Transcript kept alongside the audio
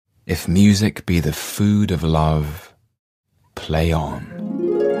If music be the food of love, play on.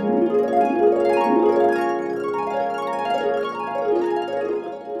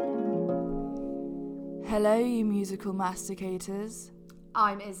 Hello, you musical masticators.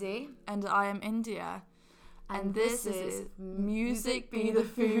 I'm Izzy. And I am India. And this is Music Be the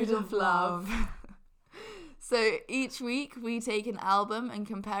Food of Love. So each week we take an album and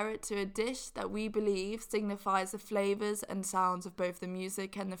compare it to a dish that we believe signifies the flavours and sounds of both the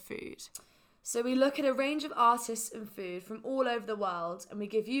music and the food. So we look at a range of artists and food from all over the world, and we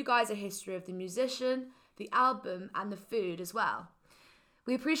give you guys a history of the musician, the album, and the food as well.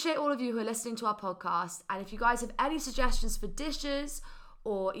 We appreciate all of you who are listening to our podcast, and if you guys have any suggestions for dishes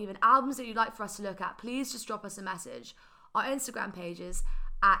or even albums that you'd like for us to look at, please just drop us a message. Our Instagram page is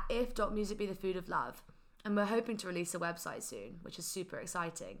at if.musicbethefoodoflove, and we're hoping to release a website soon, which is super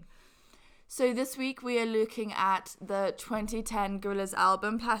exciting. So this week we are looking at the 2010 Gorillaz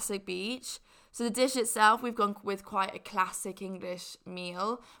album, Plastic Beach. So the dish itself, we've gone with quite a classic English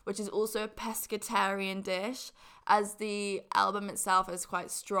meal, which is also a pescatarian dish, as the album itself has quite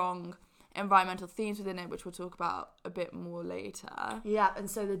strong environmental themes within it, which we'll talk about a bit more later. Yeah, and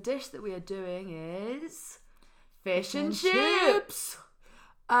so the dish that we are doing is fish and chips.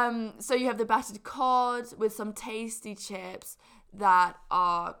 So you have the battered cod with some tasty chips that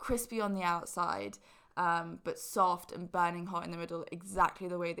are crispy on the outside, but soft and burning hot in the middle, exactly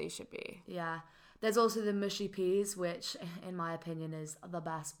the way they should be. Yeah. There's also the mushy peas, which in my opinion is the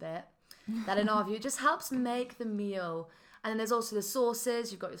best bit. That in our view just helps make the meal. And then there's also the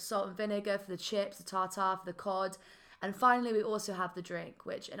sauces. You've got your salt and vinegar for the chips, the tartare for the cod. And finally, we also have the drink,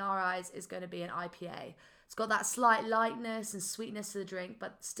 which in our eyes is going to be an IPA. It's got that slight lightness and sweetness to the drink,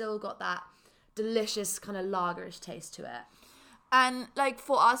 but still got that delicious kind of lagerish taste to it. And like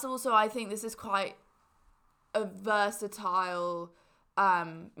for us also, I think this is quite a versatile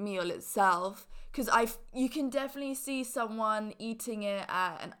meal itself, because you can definitely see someone eating it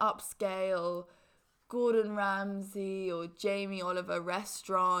at an upscale Gordon Ramsay or Jamie Oliver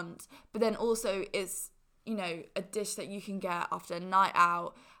restaurant, but then also it's, you know, a dish that you can get after a night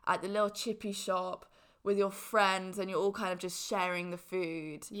out at the little chippy shop with your friends, and you're all kind of just sharing the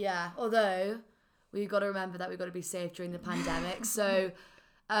food. Yeah, although we've got to remember that we've got to be safe during the pandemic, so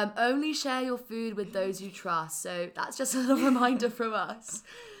only share your food with those you trust. So that's just a little reminder from us.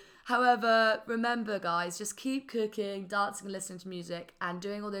 However, remember guys, just keep cooking, dancing and listening to music and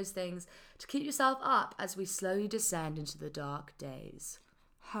doing all those things to keep yourself up as we slowly descend into the dark days.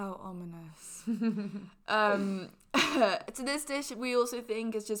 How ominous. So this dish we also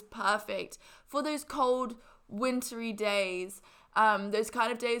think is just perfect for those cold, wintry days. Those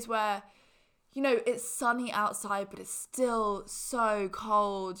kind of days where, you know, it's sunny outside, but it's still so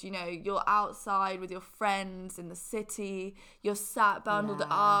cold. You know, you're outside with your friends in the city. You're sat bundled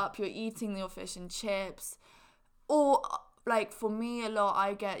up. You're eating your fish and chips. Or, like, for me, a lot,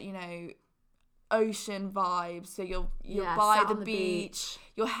 I get, you know, ocean vibes. So you're by the beach.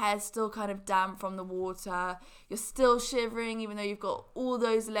 Your hair's still kind of damp from the water. You're still shivering, even though you've got all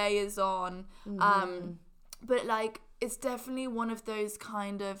those layers on. Mm-hmm. But, like, it's definitely one of those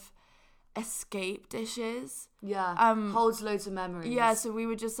kind of escape dishes. Holds loads of memories. Yeah, so we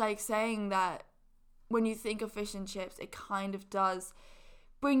were just like saying that when you think of fish and chips, it kind of does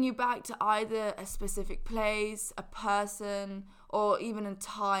bring you back to either a specific place, a person, or even a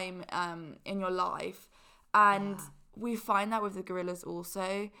time in your life. And we find that with the Gorillaz also.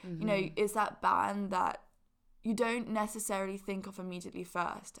 Mm-hmm. You know, it's that band that you don't necessarily think of immediately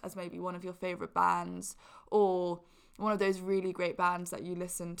first as maybe one of your favorite bands or one of those really great bands that you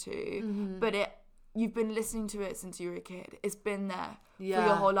listen to, mm-hmm. but you've been listening to it since you were a kid. It's been there for your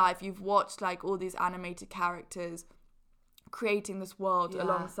whole life. You've watched like all these animated characters creating this world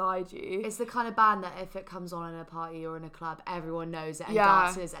alongside you. It's the kind of band that if it comes on in a party or in a club, everyone knows it and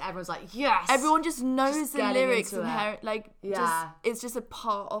dances, and everyone's like, yes. Everyone just knows the lyrics inherent, it's just a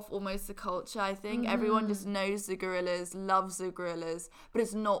part of almost the culture. I think everyone just knows the Gorillaz, loves the Gorillaz, but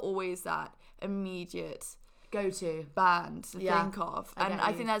it's not always that immediate go-to band to think of. And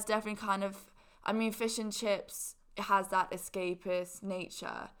I think that's definitely kind of, I mean, fish and chips, it has that escapist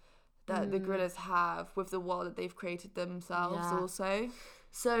nature that the Gorillaz have with the world that they've created themselves also.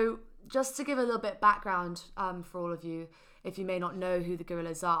 So just to give a little bit background for all of you, if you may not know who the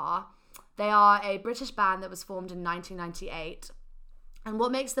Gorillaz are, they are a British band that was formed in 1998. And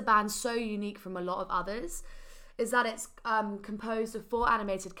what makes the band so unique from a lot of others is that it's composed of 4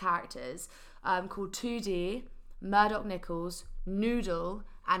 animated characters called 2D, Murdoch Nichols, Noodle,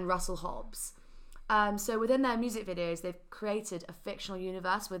 and Russell Hobbs. So within their music videos, they've created a fictional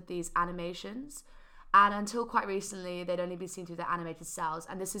universe with these animations. And until quite recently, they'd only been seen through their animated cells.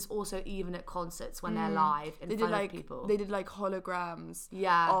 And this is also even at concerts when they're live in front of people. They did like holograms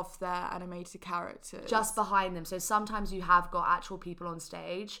of their animated characters. Just behind them. So sometimes you have got actual people on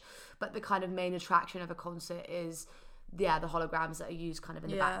stage, but the kind of main attraction of a concert is, the holograms that are used kind of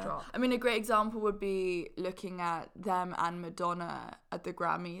in the backdrop. I mean, a great example would be looking at them and Madonna at the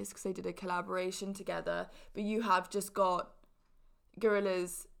Grammys, because they did a collaboration together. But you have just got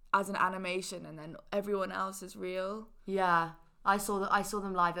Gorillaz as an animation, and then everyone else is real. Yeah, I saw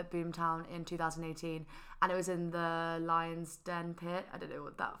them live at Boomtown in 2018, and it was in the Lion's Den pit. I don't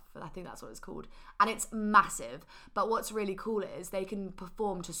know I think that's what it's called, and it's massive. But what's really cool is they can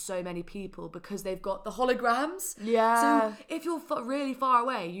perform to so many people because they've got the holograms. Yeah. So if you're really far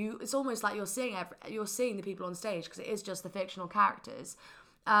away, it's almost like you're seeing the people on stage, because it is just the fictional characters.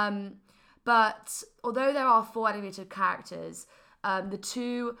 But although there are 4 animated characters, the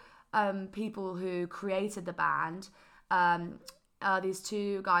 2 people who created the band are these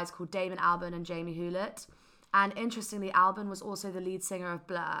 2 guys called Damon Albarn and Jamie Hewlett. And interestingly, Albarn was also the lead singer of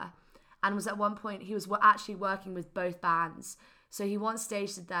Blur, and was at one point, he was actually working with both bands. So he once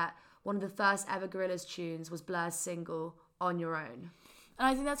stated that one of the first ever Gorillaz tunes was Blur's single On Your Own. And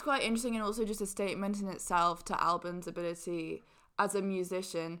I think that's quite interesting, and also just a statement in itself to Albarn's ability as a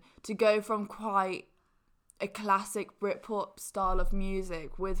musician to go from quite a classic Britpop style of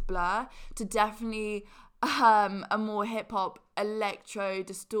music with Blur to definitely a more hip-hop, electro,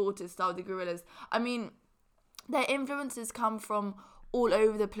 distorted style with the Gorillaz. I mean, their influences come from all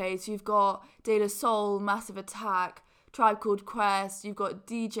over the place. You've got De La Soul, Massive Attack, Tribe Called Quest, you've got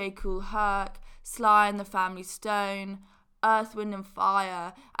DJ Kool Herc, Sly and the Family Stone, Earth, Wind and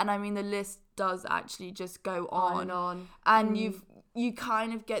Fire, and I mean the list does actually just go on and on. And you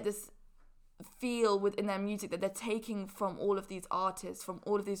kind of get this feel within their music that they're taking from all of these artists, from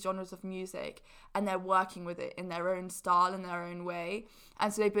all of these genres of music, and they're working with it in their own style, in their own way.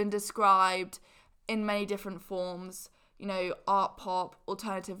 And so they've been described in many different forms, you know, art pop,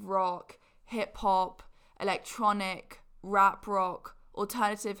 alternative rock, hip hop, electronic, rap rock,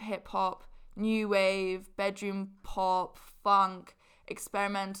 alternative hip hop, new wave, bedroom pop, funk,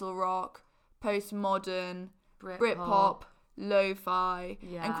 experimental rock, postmodern, Britpop, lo-fi,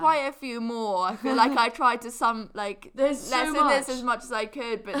 and quite a few more. I feel like I tried to lessen this as much as I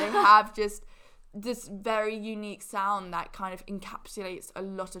could, but they have just this very unique sound that kind of encapsulates a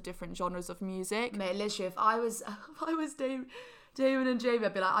lot of different genres of music. Mate, literally, if I was Damon and Jamie,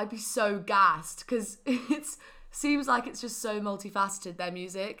 I'd be so gassed, because it seems like it's just so multifaceted, their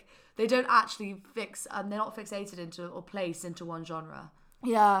music. They don't actually they're not fixated into or placed into one genre.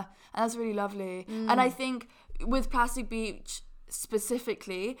 Yeah, and that's really lovely. And I think with Plastic Beach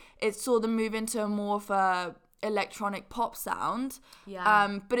specifically, it saw them move into more of a electronic pop sound.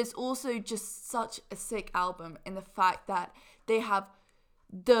 Yeah. But it's also just such a sick album in the fact that they have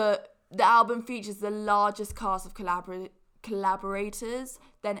the album features the largest cast of collaborators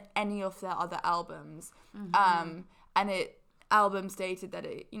than any of their other albums. And album stated that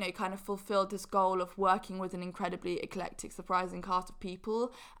it, you know, kind of fulfilled this goal of working with an incredibly eclectic, surprising cast of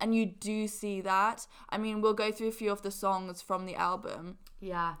people, and you do see that. I mean, we'll go through a few of the songs from the album.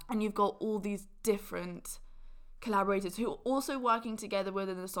 Yeah. And you've got all these different collaborators who are also working together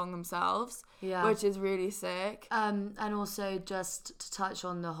within the song themselves, which is really sick. And also, just to touch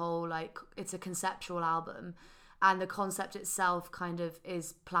on the whole, like, it's a conceptual album, and the concept itself kind of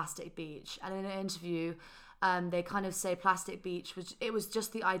is Plastic Beach. And in an interview, they kind of say Plastic Beach was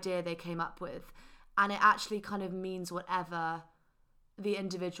just the idea they came up with, and it actually kind of means whatever the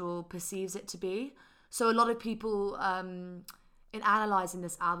individual perceives it to be. So a lot of people, in analysing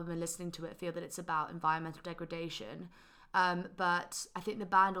this album and listening to it, feel that it's about environmental degradation, but I think the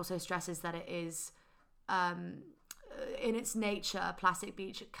band also stresses that it is, in its nature, Plastic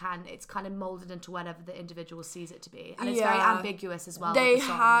Beach it's kind of molded into whatever the individual sees it to be, and it's very ambiguous as well. They with the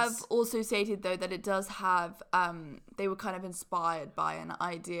songs. have also stated though that it does have they were kind of inspired by an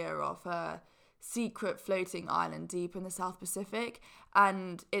idea of a secret floating island deep in the South Pacific,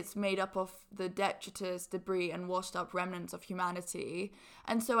 and it's made up of the detritus, debris and washed up remnants of humanity.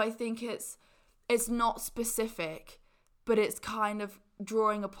 And so I think it's not specific, but it's kind of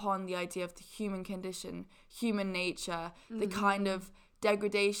drawing upon the idea of the human condition, human nature, the kind of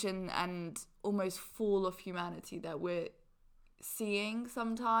degradation and almost fall of humanity that we're seeing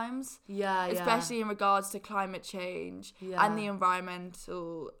sometimes. Especially in regards to climate change and the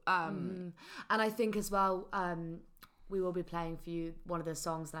environmental. And I think as well, we will be playing for you one of the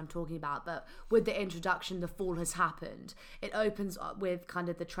songs that I'm talking about, but with the introduction, The Fall Has Happened, it opens up with kind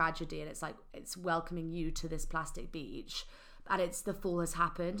of the tragedy, and it's like it's welcoming you to this Plastic Beach. and it's the fall has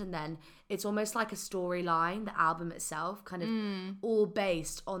happened, and then it's almost like a storyline, the album itself, kind of all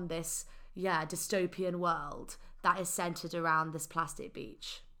based on this dystopian world that is centered around this plastic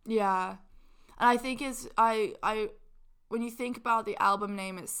beach. Yeah. And I think when you think about the album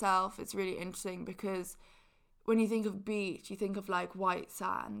name itself, it's really interesting because when you think of beach, you think of like white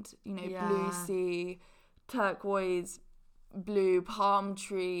sand, blue sea, turquoise blue, palm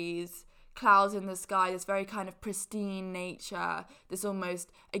trees, clouds in the sky, this very kind of pristine nature, this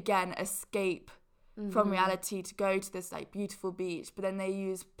almost, again, escape from reality to go to this like beautiful beach. But then they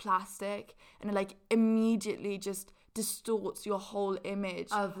use plastic and it like immediately just distorts your whole image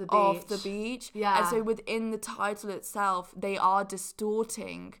of the beach. Yeah. And so within the title itself, they are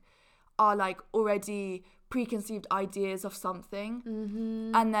distorting our like already preconceived ideas of something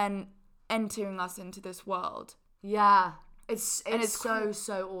and then entering us into this world. Yeah. It's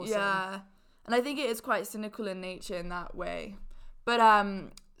so awesome. Yeah. And I think it is quite cynical in nature in that way. But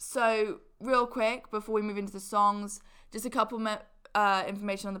so real quick before we move into the songs, just a couple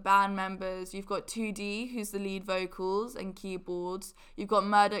information on the band members. You've got 2D, who's the lead vocals and keyboards. You've got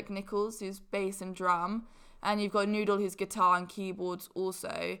Murdoch Nichols, who's bass and drum. And you've got Noodle, who's guitar and keyboards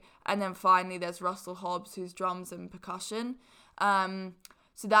also. And then finally there's Russell Hobbs, who's drums and percussion.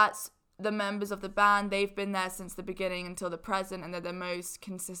 So that's the members of the band. They've been there since the beginning until the present, and they're the most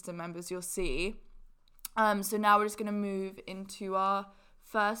consistent members you'll see. So now we're just going to move into our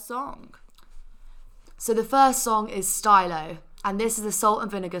first song. So the first song is Stylo, and this is the Salt and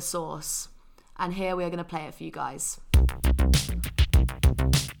Vinegar Sauce. And here we are going to play it for you guys.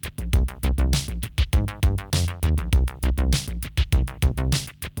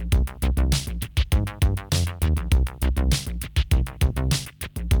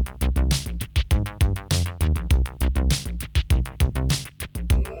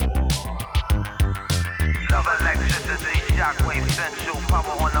 Shockwave central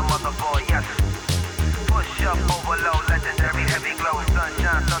power on the motherboard, yes. Push up, overload, legendary heavy glow,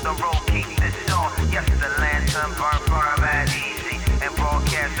 sunshine on the road, keep this on. Yes, the lantern burn at ease.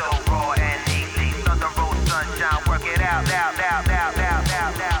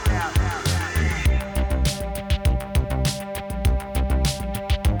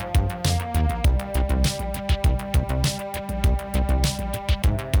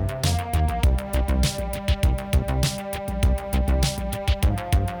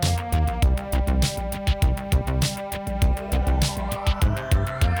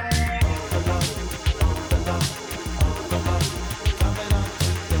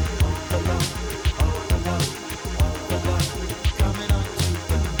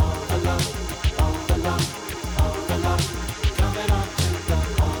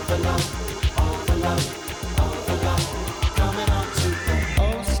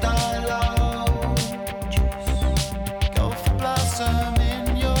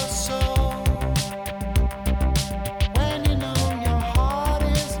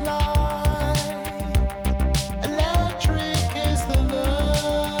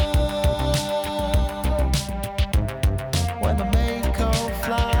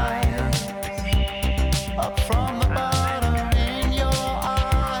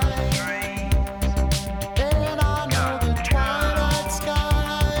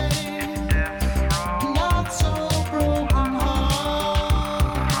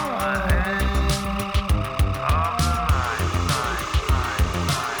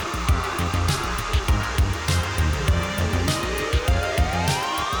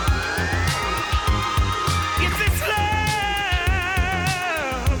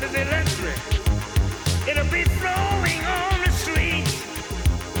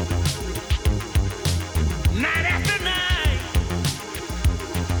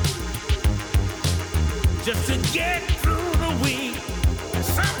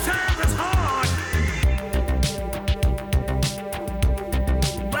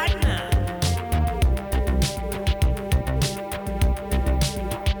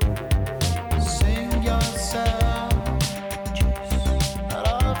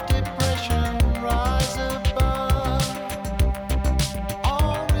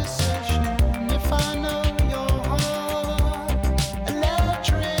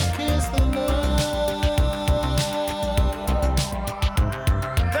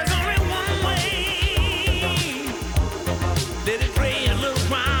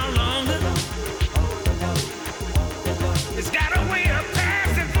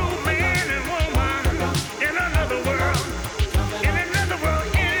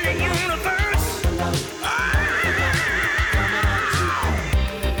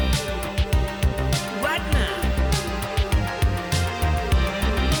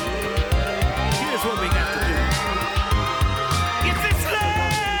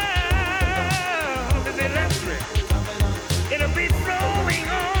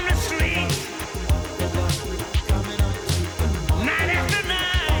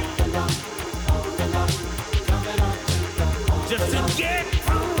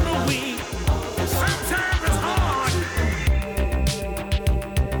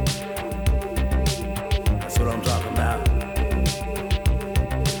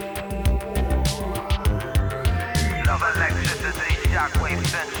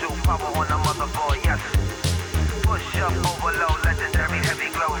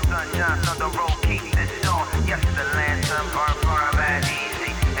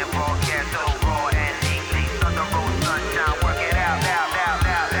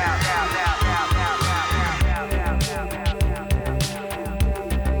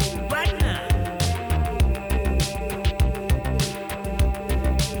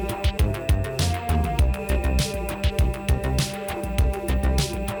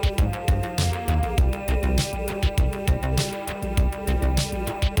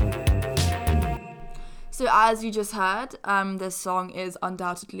 So as you just heard, this song is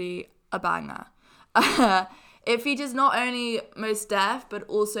undoubtedly a banger. It features not only Mos Def, but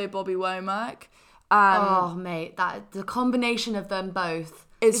also Bobby Womack. Oh, mate, that the combination of them both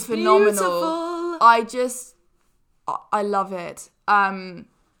is phenomenal. Beautiful. I love it. So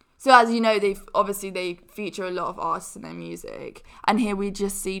as you know, they feature a lot of artists in their music, and here we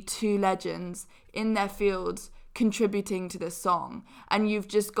just see two legends in their fields contributing to this song, and you've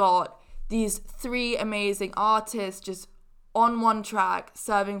just got these three amazing artists just on one track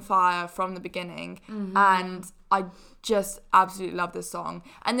serving fire from the beginning. And I just absolutely love this song,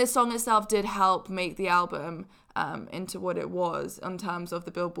 and this song itself did help make the album into what it was in terms of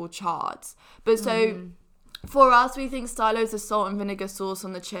the Billboard charts. But so for us, we think Stylo is a salt and vinegar sauce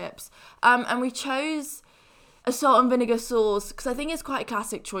on the chips, and we chose a salt and vinegar sauce because I think it's quite a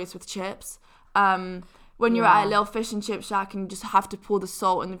classic choice with chips. When you're at a little fish and chip shack and you just have to pour the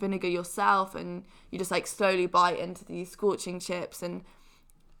salt and the vinegar yourself, and you just like slowly bite into these scorching chips, and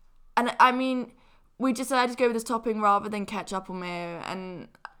I mean, we decided to go with this topping rather than ketchup or mayo, and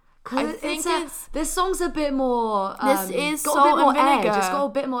I think this song's a bit more. This is got salt a bit more and vinegar. edge. It's got a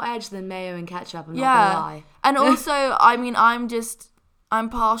bit more edge than mayo and ketchup. I'm not gonna lie. And also, I mean, I'm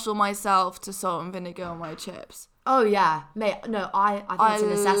partial myself to salt and vinegar on my chips. Oh yeah, mate. No, I think it's a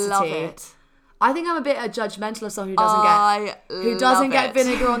necessity. Love it. I think I'm a bit judgmental of someone who doesn't get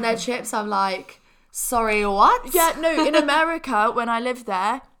vinegar on their chips. I'm like, sorry, what? Yeah, no. In America, when I lived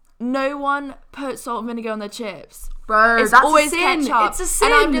there, no one put salt and vinegar on their chips. Bro, it's that's always a sin. ketchup. It's a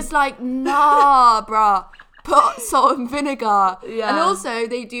sin. And I'm just like, nah, bruh. Put salt and vinegar. Yeah. And also,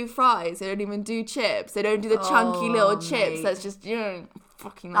 they do fries. They don't even do chips. They don't do the chunky little chips. Mate. That's just,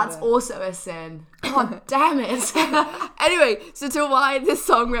 fucking That's also a sin. God damn it. Anyway, so to why this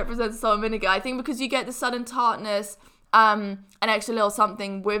song represents salt and vinegar, I think because you get the sudden tartness, an extra little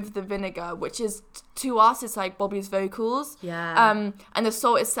something with the vinegar, which is, to us, it's like Bobby's vocals. Yeah. And the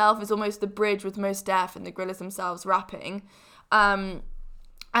salt itself is almost the bridge with Mos Def and the Gorillaz themselves rapping. And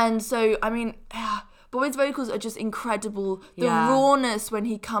so, I mean, Bobby's vocals are just incredible. The rawness when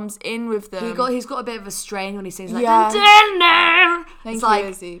he comes in with them. He's got a bit of a strain when he sings like Thank you,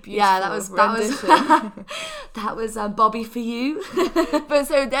 Izzy. Beautiful that was Bobby for you. But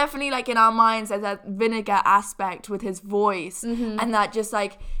so definitely like in our minds there's that vinegar aspect with his voice, and that just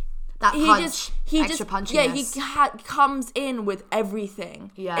like that extra punchiness. Yeah, he comes in with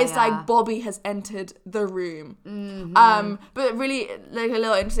everything. It's like Bobby has entered the room. But really like a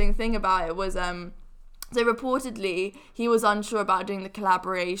little interesting thing about it was so reportedly, he was unsure about doing the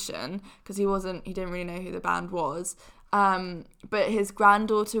collaboration because he didn't really know who the band was. But his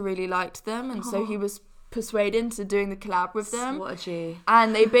granddaughter really liked them, and so he was persuaded into doing the collab with them. What a G.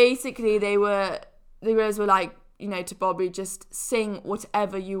 And they guys were like, to Bobby, just sing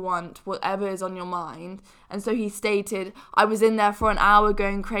whatever you want, whatever is on your mind. And so he stated, I was in there for an hour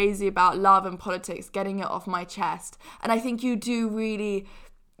going crazy about love and politics, getting it off my chest. And I think you do really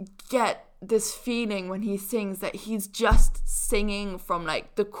get this feeling when he sings that he's just singing from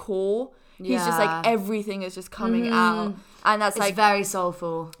like the core. He's just like everything is just coming out, and that's it's very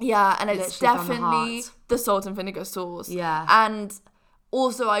soulful. Yeah, and it's literally definitely the salt and vinegar sauce. Yeah, and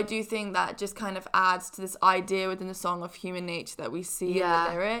also I do think that just kind of adds to this idea within the song of human nature that we see in the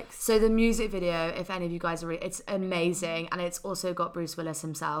lyrics. So the music video, if any of you guys are, it's amazing, and it's also got Bruce Willis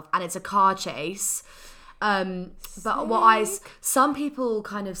himself, and it's a car chase. But some people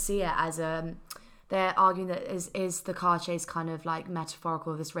kind of see it as they're arguing that is the car chase kind of like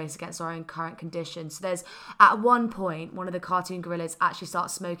metaphorical of this race against our own current conditions. So there's at one point one of the cartoon gorillas actually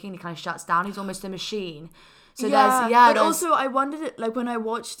starts smoking. He kind of shuts down. He's almost a machine. So but also I wondered, like when I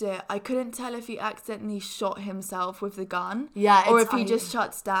watched it, I couldn't tell if he accidentally shot himself with the gun, or if he just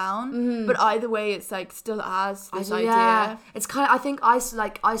shuts down. But either way, it's like still has this idea. It's kind of, I think I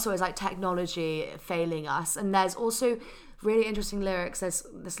saw it as like technology failing us, and there's also really interesting lyrics. There's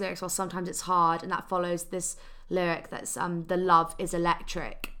this lyric, well, sometimes it's hard, and that follows this lyric that's the love is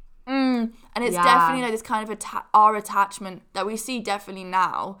electric. And it's definitely like this kind of our attachment that we see definitely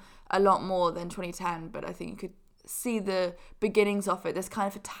now a lot more than 2010, but I think you could see the beginnings of it, this kind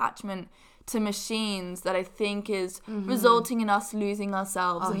of attachment to machines that I think is resulting in us losing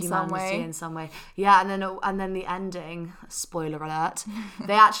ourselves in some way. Yeah, and then the ending, spoiler alert,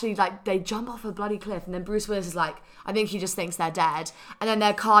 they actually they jump off a bloody cliff, and then Bruce Willis is like, I think he just thinks they're dead, and then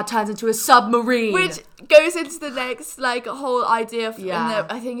their car turns into a submarine, which goes into the next whole idea of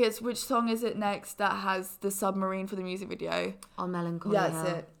I think it's, which song is it next that has the submarine for the music video? On Melancholy Hill. That's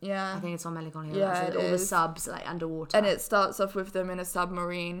it. Yeah, I think it's on Melancholy Hill. Yeah, all the subs underwater, and it starts off with them in a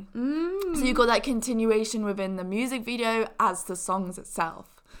submarine. So you've got that continuation within the music video as the songs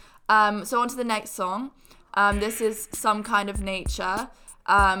itself. So on to the next song. This is Some Kind of Nature.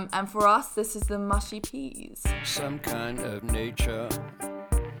 And for us, this is the Mushy Peas. Some kind of nature,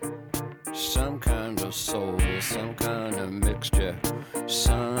 some kind of soul, some kind of mixture,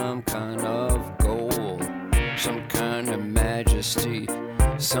 some kind of gold, some kind of majesty,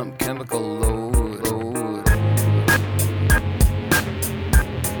 some chemical load.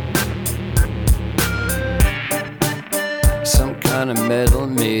 Some kind of metal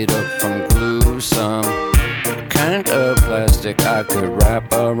made up from glue, some kind of plastic I could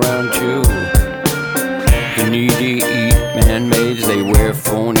wrap around you. The needy eat man-maids, they wear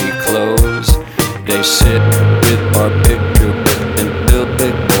phony clothes. They sit with our picture and build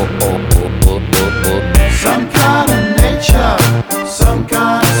big Some kind of nature, some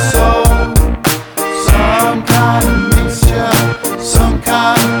kind of soul, some kind of mixture, some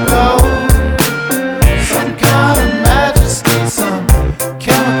kind of gold, some kind of majesty, some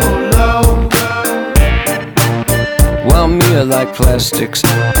chemical load. Well, me I like plastics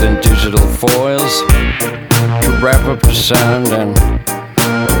than digital foils to wrap up the sound and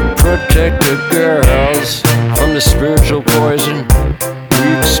protect the girls from the spiritual poison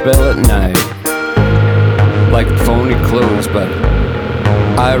we expel at night. Like phony clothes, but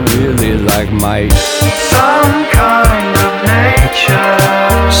I really like might. Some kind of nature,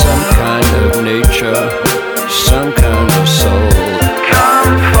 Some kind of nature, some kind of soul.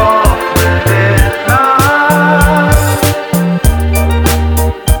 come forth within us.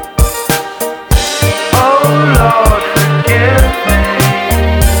 Oh Lord, forgive me.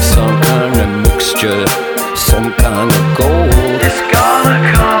 Some kind of mixture, some kind of gold. It's gonna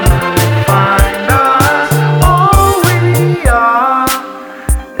come and find us. All we are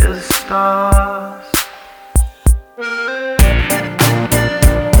is stars.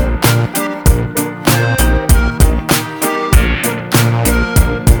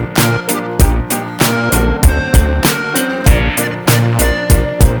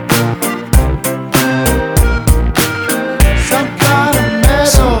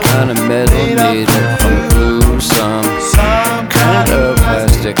 Some kind of metal Made up from glue, some kind of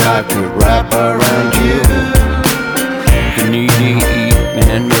plastic I could wrap around you. The needy eat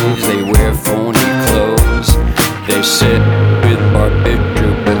man-maids, they wear phony clothes. They sit with our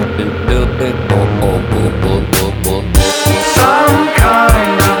picture and build big Some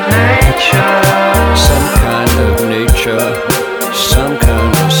kind of nature, some kind of nature, some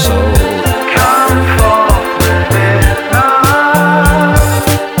kind of soul. come forth within us.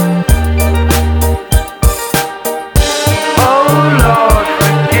 Oh Lord,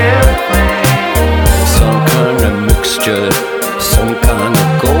 forgive me. Some kind of mixture, some kind of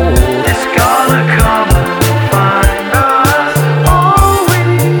gold. It's gonna come and find us. All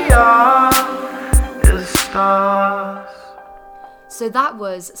we are is stars. So that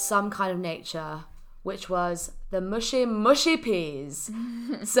was Some Kind of Nature, which was the Mushy Peas.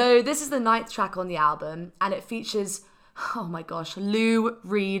 So this is the 9th track on the album, and it features, oh my gosh, Lou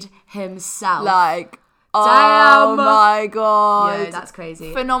Reed himself. Like, Damn. oh my god. Yo, that's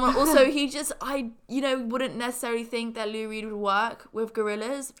crazy. Phenomenal. Also, I wouldn't necessarily think that Lou Reed would work with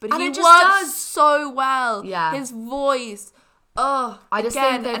Gorillaz, but And he it just works does. so well. Yeah. His voice. Oh, I just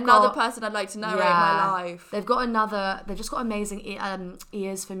again, think they've another got- person I'd like to narrate my life. They've just got amazing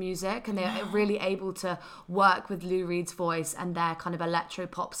ears for music, and they're really able to work with Lou Reed's voice and their kind of electro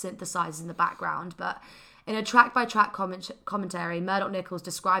pop synthesizers in the background. But in a track by track commentary, Murdoch Nichols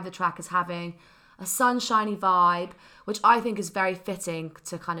described the track as having a sunshiny vibe, which I think is very fitting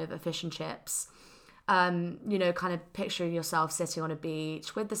to kind of a fish and chips. Kind of picturing yourself sitting on a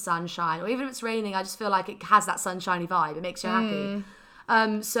beach with the sunshine, or even if it's raining, I just feel like it has that sunshiny vibe. It makes you happy.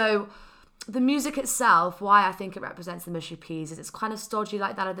 So the music itself, why I think it represents the Mushy Peas, is it's kind of stodgy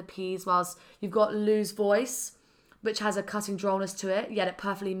like that of the Peas, whilst you've got Lou's voice, which has a cutting drollness to it, yet it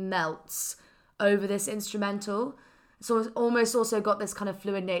perfectly melts over this instrumental. So it's almost also got this kind of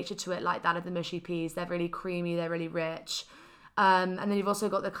fluid nature to it like that of the Mushy Peas. They're really creamy, they're really rich. And then you've also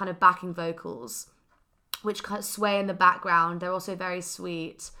got the kind of backing vocals, which kind of sway in the background. They're also very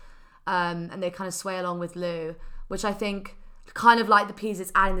sweet. And they kind of sway along with Lou, which I think, kind of like the Peas,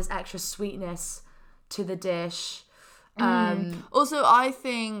 it's adding this extra sweetness to the dish. Also, I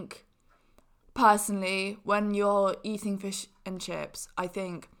think, personally, when you're eating fish and chips, I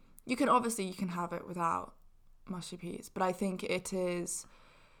think you can have it without mushy peas, but I think it is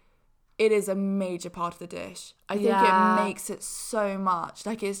a major part of the dish. I think it makes it so much.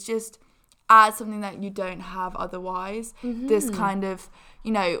 Like, it's just adds something that you don't have otherwise. This kind of,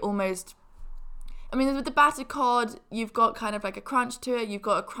 almost, with the battered cod, you've got kind of like a crunch to it. You've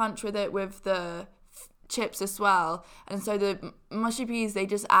got a crunch with it with the chips as well. And so the mushy peas, they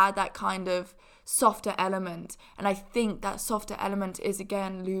just add that kind of softer element. And I think that softer element is,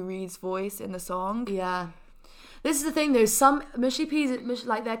 again, Lou Reed's voice in the song. Yeah. This is the thing, though. Some mushy peas,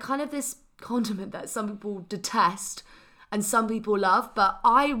 like, they're kind of this condiment that some people detest and some people love. But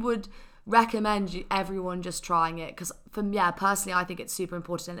I would recommend everyone just trying it, because personally, I think it's super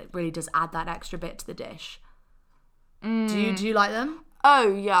important and it really does add that extra bit to the dish. Do you like them?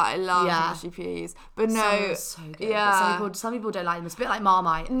 Oh yeah, I love mushy peas, but no, so good. yeah. But some people don't like them. It's a bit like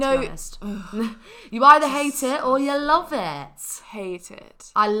Marmite. No. To be honest, you either hate it or you love it. Hate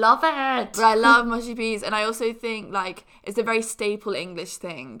it. I love it. But I love mushy peas, and I also think like it's a very staple English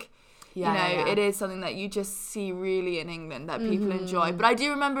thing. Yeah, It is something that you just see really in England that people enjoy. But I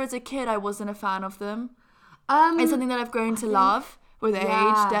do remember as a kid, I wasn't a fan of them. It's something that I've grown to love with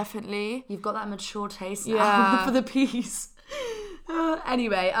age, definitely. You've got that mature taste now Yeah. for the peas.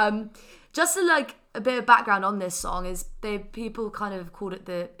 Anyway, just like a bit of background on this song is people kind of called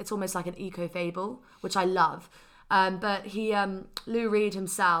it it's almost like an eco fable, which I love. But Lou Reed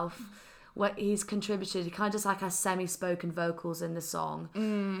himself, what he's contributed, he kind of just like has semi-spoken vocals in the song.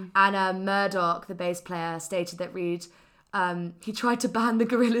 And Murdoch, the bass player, stated that Reed, he tried to ban the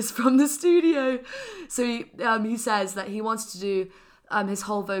Gorillaz from the studio. So he says that he wants to do his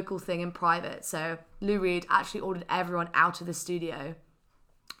whole vocal thing in private. So Lou Reed actually ordered everyone out of the studio,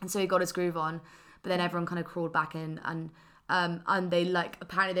 and so he got his groove on. But then everyone kind of crawled back in, and they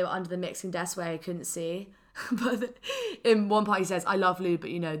apparently they were under the mixing desk where he couldn't see. But in one part he says, "I love Lou,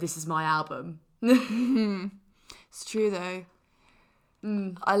 but this is my album." It's true though.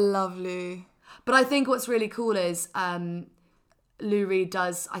 I love Lou. But I think what's really cool is Lou Reed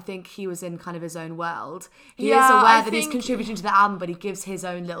does, I think he was in kind of his own world. He is aware that he's contributing to the album, but he gives his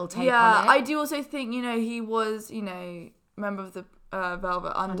own little take on it. Yeah, I do also think, he was, member of the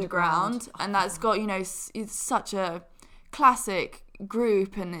Velvet Underground. And that's got, it's such a classic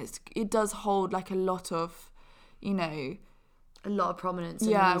group, and it does hold like a lot of, a lot of prominence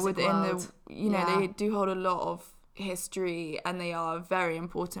in the music within world. They do hold a lot of history, and they are a very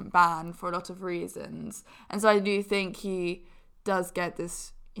important band for a lot of reasons. And so I do think he does get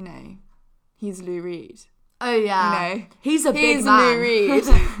this, he's Lou Reed. Oh yeah, he's a big he's man. Lou Reed.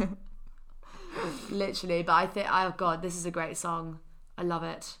 Literally. But I think, oh god, this is a great song. I love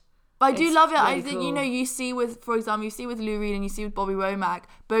it. I do love it. Really I think cool. you see with, for example, you see with Lou Reed and you see with Bobby Womack,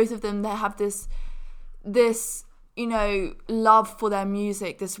 both of them, they have this love for their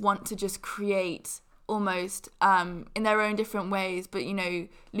music, this want to just create almost in their own different ways. But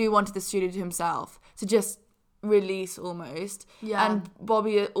Lou wanted the studio to himself to just release almost. Yeah. And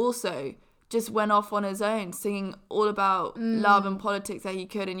Bobby also just went off on his own, singing all about love and politics that he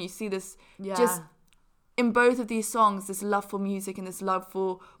could. And you see this just in both of these songs, this love for music and this love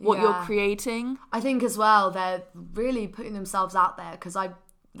for what you're creating. I think as well, they're really putting themselves out there, because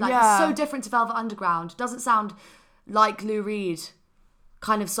it's so different to Velvet Underground. It doesn't sound like Lou Reed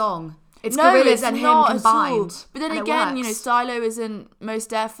kind of song. It's Gorillaz and him combined. But then again, Stylo isn't most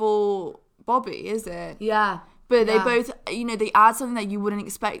therefore Bobby, is it? Yeah. But they both, they add something that you wouldn't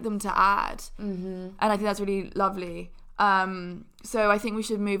expect them to add. Mm-hmm. And I think that's really lovely. So I think we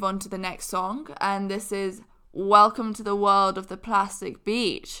should move on to the next song. And this is Welcome to the World of the Plastic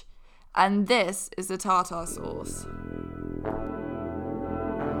Beach. And this is the Tartar Sauce.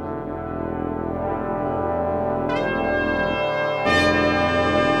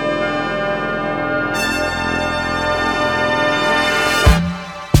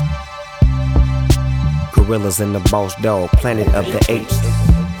 Gorillas in the Boss Dog, Planet of the Apes.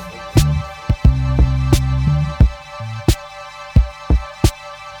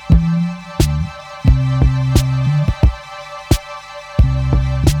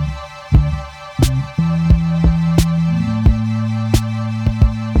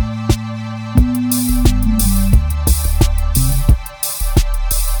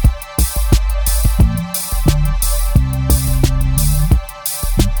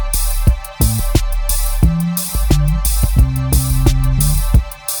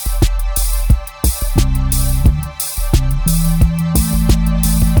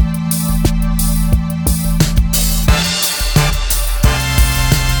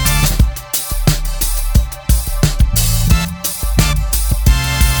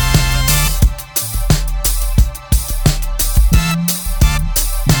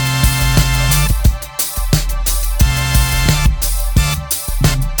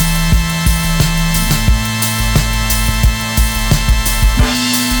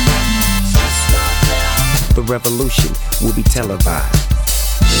 Revolution will be televised,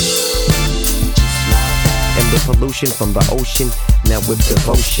 and the pollution from the ocean now with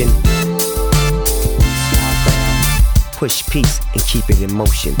devotion push peace and keep it in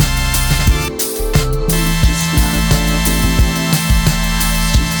motion.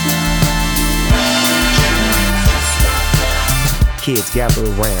 Kids gather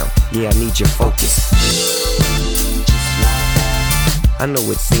around, yeah, I need your focus. I know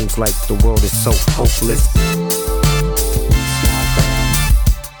it seems like the world is so hopeless.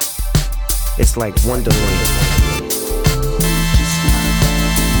 It's like Wonderland.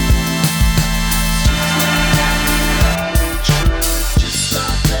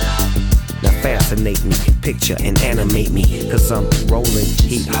 Fascinate me, picture and animate me, cause I'm rolling,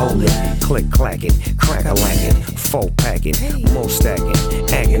 heat holding, click clacking, crack a lacking, full packing, more stacking,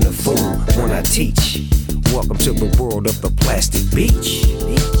 acting a fool when I teach. Welcome to the world of the plastic beach.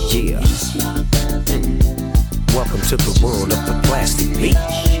 Yeah. Welcome to the world of the plastic beach.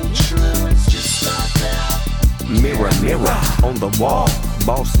 Mirror, mirror on the wall,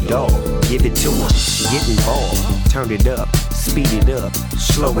 boss dog, give it to him, get involved, turn it up, speed it up,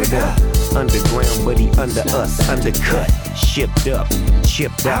 slow it up. Underground, but he under us, undercut, shipped up,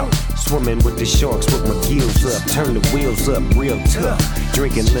 chipped out. Swimming with the sharks with my gills up, turn the wheels up, real tough.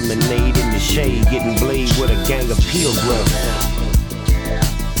 Drinking lemonade in the shade, getting blade with a gang of pilgrims.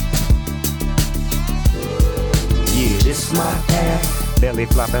 Yeah, this my path. Belly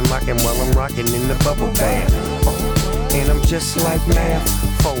flopping, rocking while I'm rocking in the bubble bath. And I'm just like math.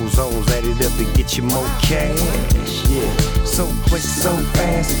 4 zones added up to get you more cash. Yeah, so quick, so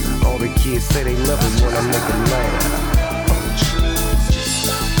fast. All the kids say they love it when I make them laugh.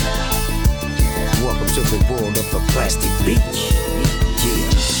 Welcome to the world of the plastic beach. Yeah.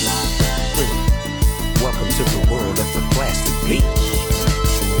 Welcome to the world of the plastic beach.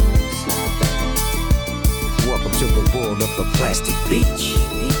 Welcome to the world of the plastic beach.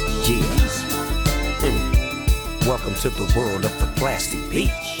 Yeah. Welcome to the world of the plastic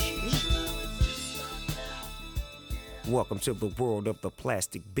beach. Welcome to the world of the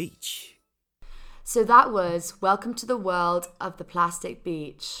plastic beach. So that was Welcome to the World of the Plastic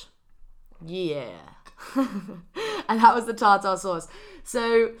Beach. Yeah. And that was the tartar sauce.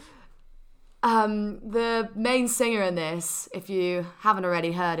 So the main singer in this, if you haven't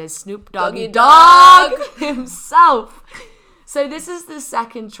already heard, is Snoop Doggy Dogg himself. So this is the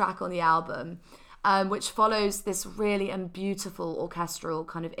second track on the album, which follows this really beautiful orchestral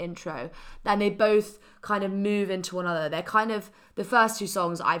kind of intro. Then they both kind of move into one another. They're kind of, the first 2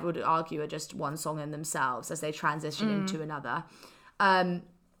 songs I would argue are just one song in themselves as they transition into another.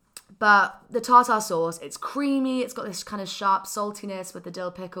 But the tartar sauce, it's creamy, it's got this kind of sharp saltiness with the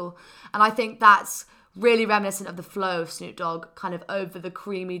dill pickle, and I think that's really reminiscent of the flow of Snoop Dogg, kind of over the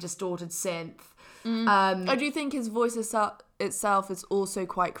creamy, distorted synth. I do think his voice itself is also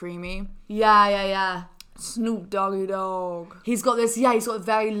quite creamy. Yeah. Snoop Doggy Dogg. He's got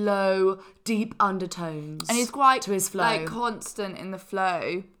very low, deep undertones. And he's quite to his flow. Like constant in the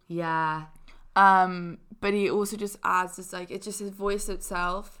flow. Yeah. But he also just adds this, like, it's just his voice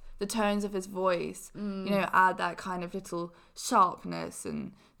itself, the tones of his voice, you know, add that kind of little sharpness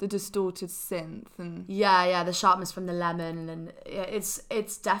and the distorted synth and yeah, the sharpness from the lemon, and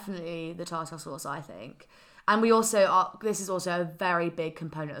it's definitely the tartar sauce, I think. And we also this is also a very big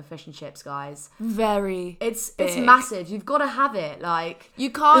component of fish and chips, guys. Very It's big. massive. You've got to have it. Like,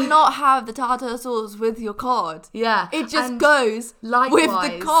 you can't not have the tartar sauce with your cod. Yeah. It just And goes with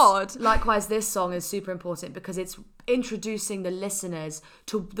the cod. Likewise, this song is super important because it's introducing the listeners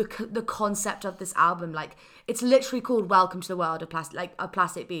to the concept of this album. Like, it's literally called Welcome to the World of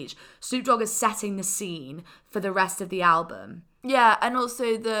Plastic Beach. Snoop Dogg is setting the scene for the rest of the album. Yeah, and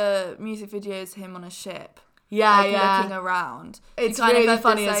also the music video is him on a ship. Yeah, looking around. It's You kind of really have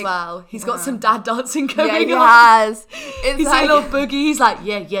funny this, as like, well. He's got some dad dancing Yeah, going he on. has. It's He's like a little boogie. He's like,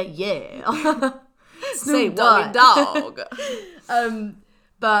 yeah. Say Snoop Doggy what? Dogg.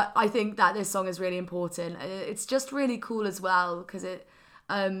 But I think that this song is really important. It's just really cool as well because it,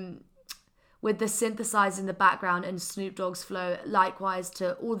 with the synthesizer in the background and Snoop Dogg's flow, likewise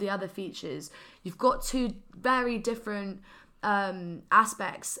to all the other features, you've got 2 very different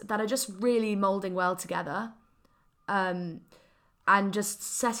aspects that are just really molding well together. And just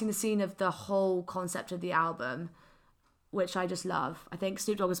setting the scene of the whole concept of the album, which I just love. I think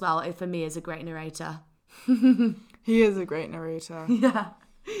Snoop Dogg as well, for me, is a great narrator. He is a great narrator. Yeah.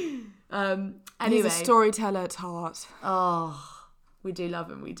 Anyway. He's a storyteller at heart. Oh, we do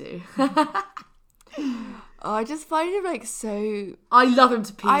love him, we do. I just find him like so... I love him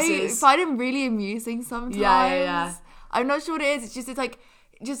to I pieces. find him really amusing sometimes. Yeah. I'm not sure what it is. It's like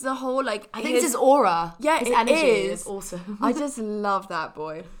just the whole like... I think it's his aura. Yeah, his it energy is awesome. I just love that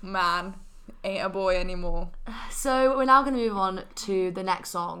boy. Man. ain't a boy anymore. So we're now going to move on to the next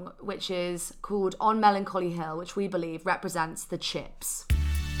song, which is called On Melancholy Hill, which we believe represents the Chips.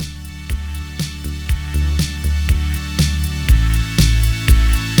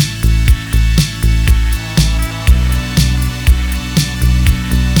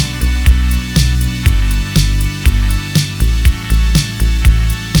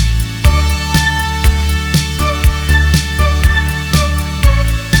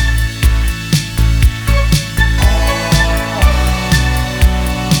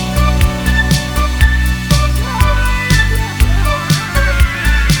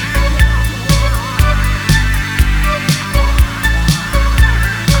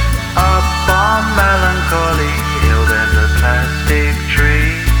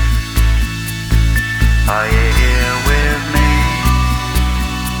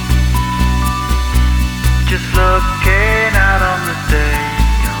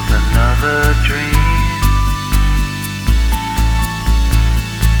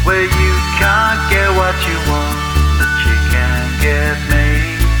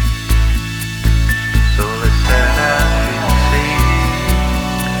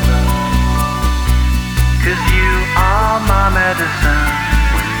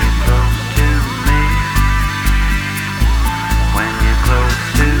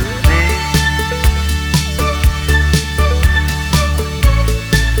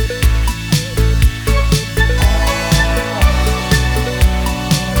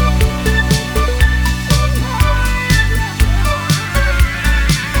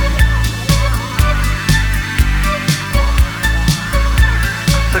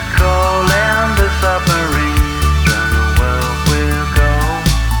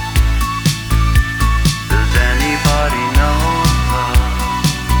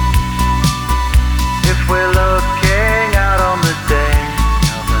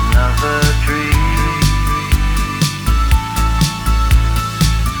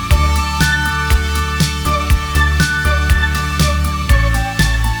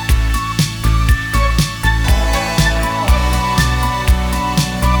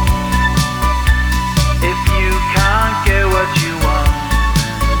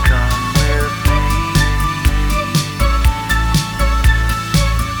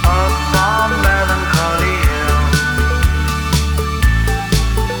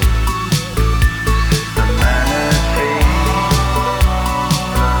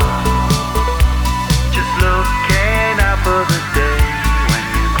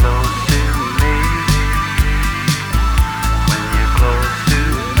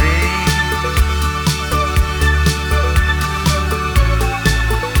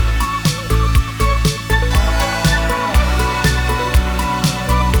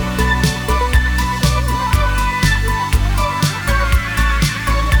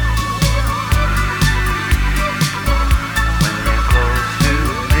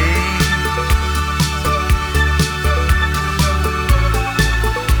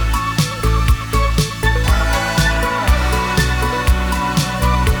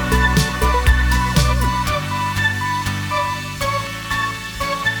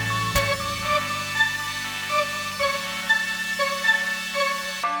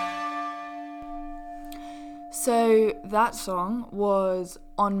 So that song was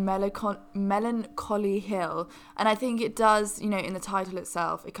on Melancholy Hill, and I think it does, you know, in the title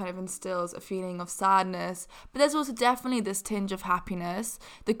itself, it kind of instills a feeling of sadness, but there's also definitely this tinge of happiness.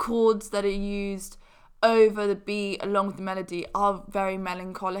 The chords that are used over the beat along with the melody are very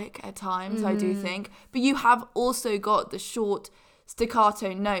melancholic at times, I do think, but you have also got the short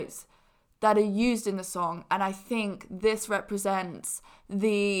staccato notes that are used in the song, and I think this represents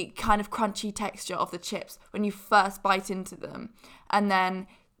the kind of crunchy texture of the chips when you first bite into them, and then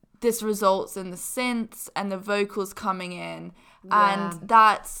this results in the synths and the vocals coming in, and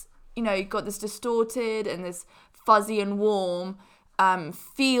that's, you know, you've got this distorted and this fuzzy and warm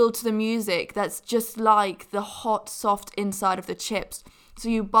feel to the music that's just like the hot, soft inside of the chips. So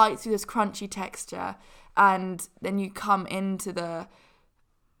you bite through this crunchy texture, and then you come into the,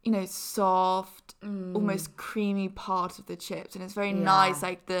 you know, soft, almost creamy part of the chips, and it's very nice,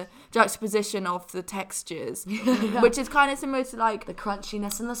 like the juxtaposition of the textures, which is kind of similar to like the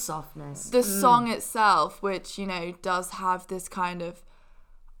crunchiness and the softness. The song itself, which, you know, does have this kind of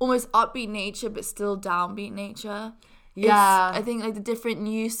almost upbeat nature, but still downbeat nature. Yeah, I think like the different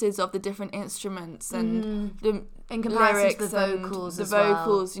uses of the different instruments and the in comparison lyrics to the vocals, and as the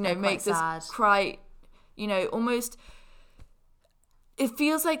vocals, well, you know, they're make this sad. quite, you know, almost. It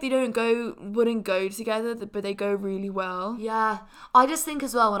feels like they wouldn't go together, but they go really well. Yeah, I just think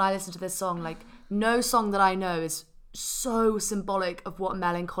as well when I listen to this song, like no song that I know is so symbolic of what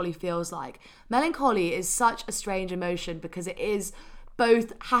melancholy feels like. Melancholy is such a strange emotion because it is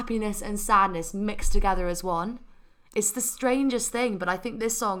both happiness and sadness mixed together as one. It's the strangest thing, but I think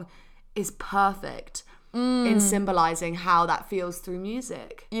this song is perfect in symbolizing how that feels through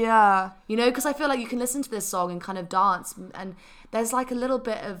music. Yeah. You know, because I feel like you can listen to this song and kind of dance, and there's like a little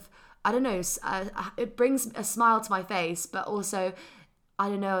bit of, I don't know, it brings a smile to my face, but also, I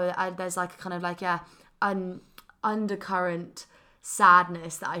don't know, there's like a kind of like, undercurrent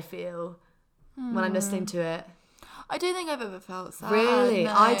sadness that I feel when I'm listening to it. I don't think I've ever felt sad. Really?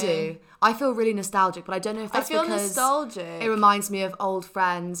 No. I do. I feel really nostalgic, but I don't know if that's I feel because nostalgic. it reminds me of old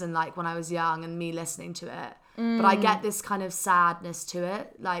friends and like when I was young and me listening to it. But I get this kind of sadness to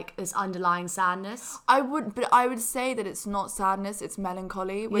it, like this underlying sadness. I would say that it's not sadness, it's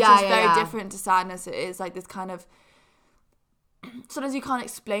melancholy, which Yeah, is yeah, very yeah. different to sadness. It is like this kind of, sometimes you can't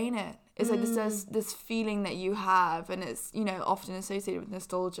explain it. It's like this feeling that you have, and it's, you know, often associated with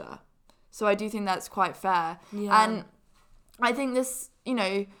nostalgia. So I do think that's quite fair. Yeah. And I think this, you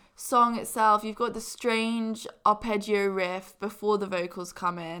know, song itself, you've got the strange arpeggio riff before the vocals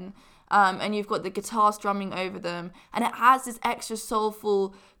come in, and you've got the guitar strumming over them, and it has this extra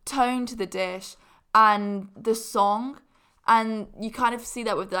soulful tone to the dish and the song, and you kind of see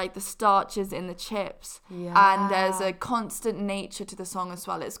that with like the starches in the chips. And there's a constant nature to the song as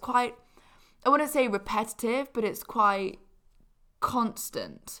well. It's quite, I wouldn't say repetitive, but it's quite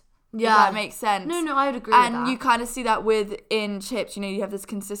constant. Yeah. If that makes sense. No, I would agree with that. And you kind of see that within chips. You know, you have this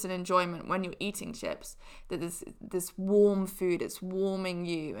consistent enjoyment when you're eating chips. That this warm food, it's warming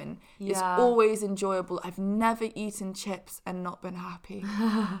you, and it's always enjoyable. I've never eaten chips and not been happy.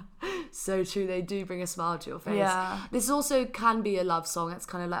 So true, they do bring a smile to your face. Yeah. This also can be a love song. It's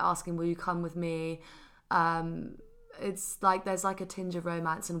kind of like asking, will you come with me? It's like there's like a tinge of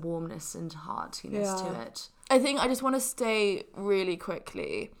romance and warmness and heartiness to it. I think I just want to say really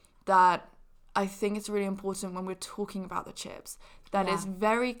quickly that I think it's really important when we're talking about the chips that it's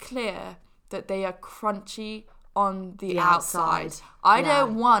very clear that they are crunchy on the outside. I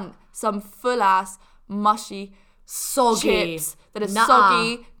don't want some full ass mushy Soggy. chips that are Nuh-uh.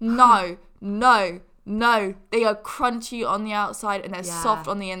 soggy. No, they are crunchy on the outside and they're soft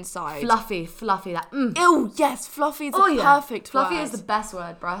on the inside. Fluffy, that. Ew, yes, fluffy is the perfect Fluffy word. is the best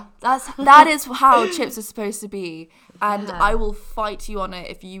word, bruh. That is how chips are supposed to be, and I will fight you on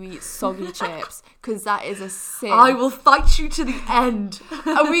it if you eat soggy chips, because that is a sin. I will fight you to the end.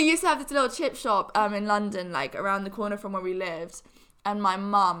 And we used to have this little chip shop in London, like around the corner from where we lived, and my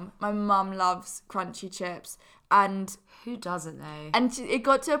mum loves crunchy chips, and Who doesn't though? And it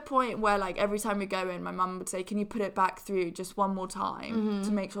got to a point where, like, every time we go in, my mum would say, can you put it back through just one more time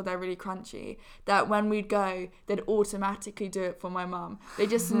to make sure they're really crunchy? That when we'd go, they'd automatically do it for my mum. They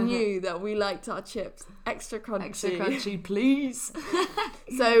just knew that we liked our chips extra crunchy. Extra crunchy, please.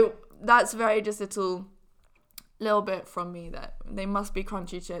 So that's very just little bit from me that they must be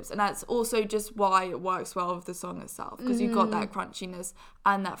crunchy chips, and that's also just why it works well with the song itself, because you've got that crunchiness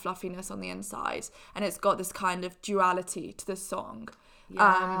and that fluffiness on the inside, and it's got this kind of duality to the song.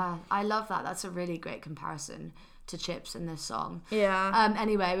 Yeah, I love that. That's a really great comparison to chips in this song. Yeah.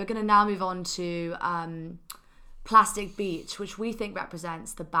 Anyway, we're going to now move on to Plastic Beach, which we think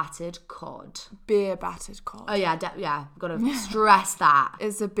represents the battered cod. Beer battered cod. Oh yeah, got to stress that.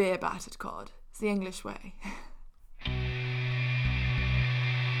 It's a beer battered cod. It's the English way.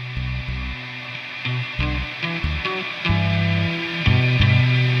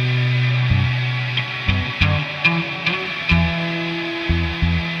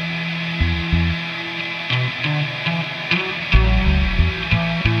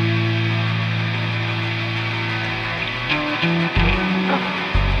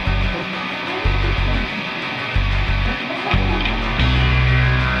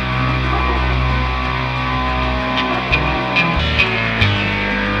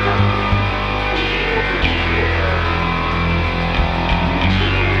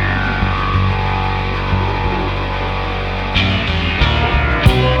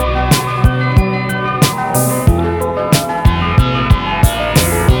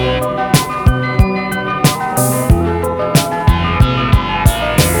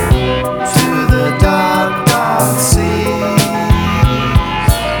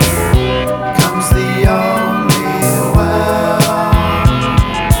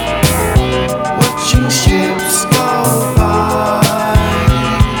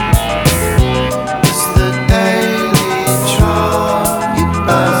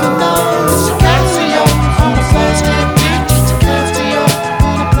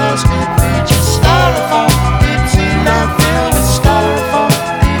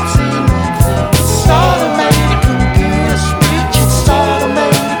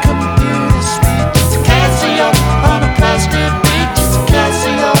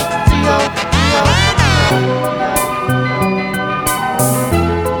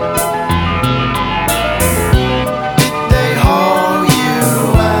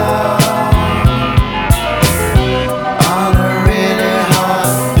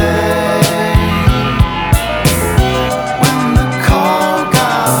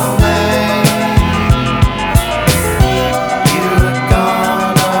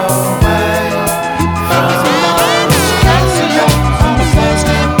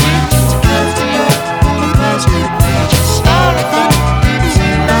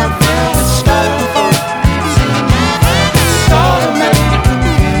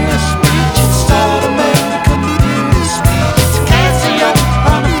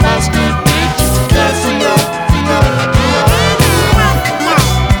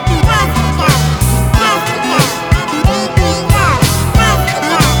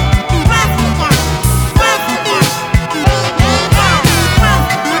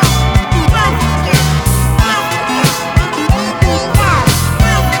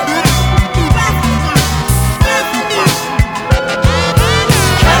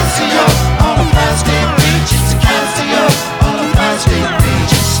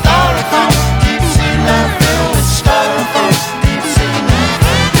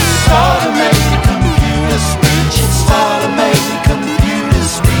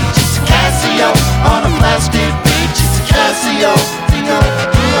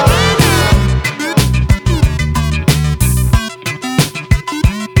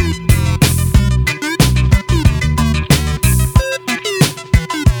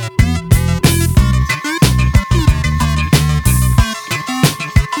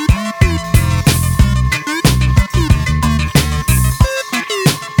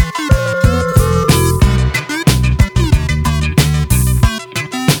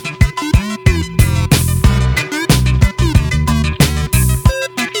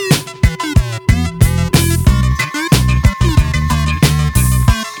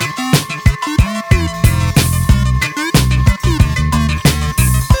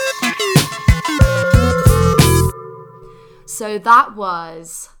 So that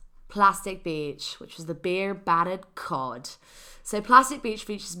was Plastic Beach, which was the beer battered cod. So Plastic Beach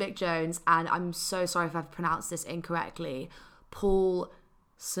features Mick Jones and, I'm so sorry if I've pronounced this incorrectly, Paul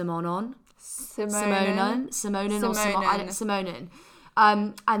Simonon.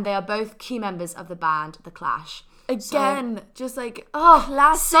 And they are both key members of the band The Clash. Again, so, just like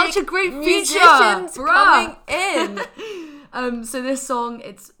classic, such a great feature coming in. So this song,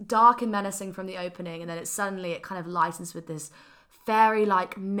 it's dark and menacing from the opening, and then it kind of lightens with this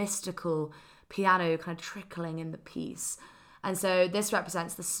fairy-like mystical piano kind of trickling in the piece. And so this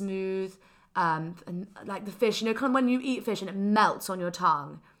represents the smooth, and like the fish, kind of when you eat fish and it melts on your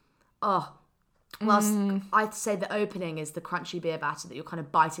tongue. Whilst I'd say the opening is the crunchy beer batter that you're kind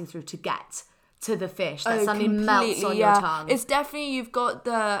of biting through to get to the fish that suddenly melts on your tongue. It's definitely, you've got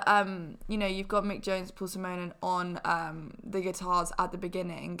the you've got Mick Jones, Paul Simonon on the guitars at the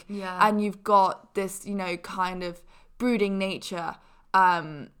beginning, and you've got this kind of brooding nature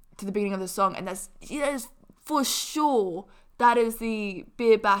to the beginning of the song, and that's for sure that is the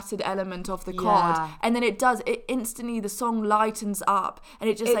beer battered element of the cod, and then it instantly, the song lightens up, and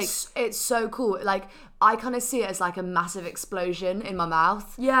it's so cool. Like, I kind of see it as like a massive explosion in my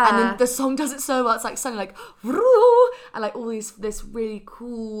mouth. Yeah. And then the song does it so well. It's like suddenly like, woo, and like all this really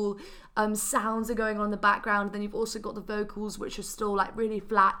cool sounds are going on in the background. And then you've also got the vocals, which are still like really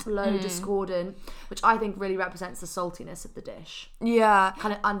flat, low, discordant, which I think really represents the saltiness of the dish. Yeah.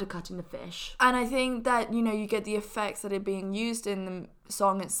 Kind of undercutting the fish. And I think that, you get the effects that are being used in the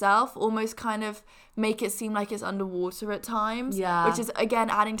song itself almost kind of make it seem like it's underwater at times, which is again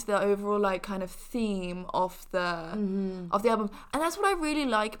adding to the overall like kind of theme of the album. And that's what I really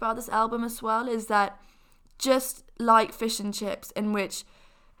like about this album as well, is that just like Fish and Chips, in which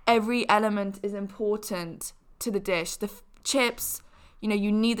every element is important to the dish. The chips, you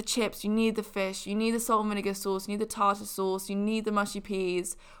need the chips, you need the fish, you need the salt and vinegar sauce, you need the tartar sauce, you need the mushy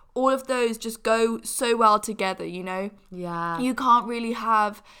peas. All of those just go so well together, Yeah. You can't really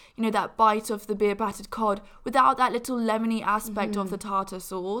have, that bite of the beer battered cod without that little lemony aspect of the tartar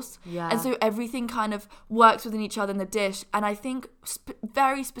sauce. Yeah. And so everything kind of works within each other in the dish. And I think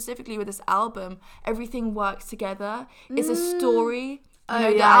very specifically with this album, everything works together. It's a story.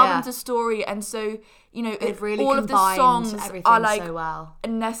 The album's a story, and so They've really all of the combined songs everything are like so well. a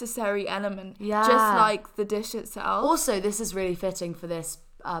necessary element, Yeah. just like the dish itself. Also, this is really fitting for this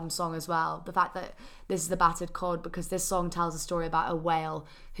song as well. The fact that this is the battered cod, because this song tells a story about a whale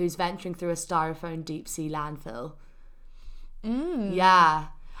who's venturing through a styrofoam deep sea landfill. Yeah,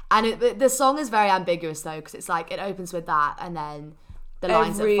 and the song is very ambiguous though, because it's like it opens with that, and then the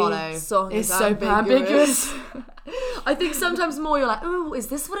lines Every that follow song is so ambiguous. I think sometimes more you're like, oh, is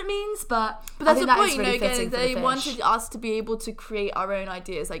this what it means? But that's I think the that point, is really fitting for the they fish. wanted us to be able to create our own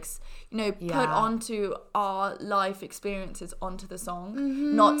ideas, like, put onto our life experiences onto the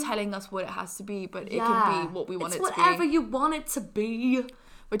song, not telling us what it has to be, but it can be what we want it to be. It's whatever you want it to be.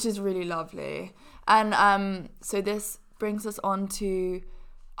 Which is really lovely. And so this brings us on to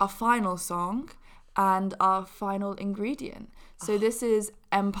our final song and our final ingredient. So this is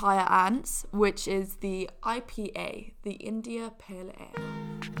Empire Ants, which is the IPA, the India Pale Ale.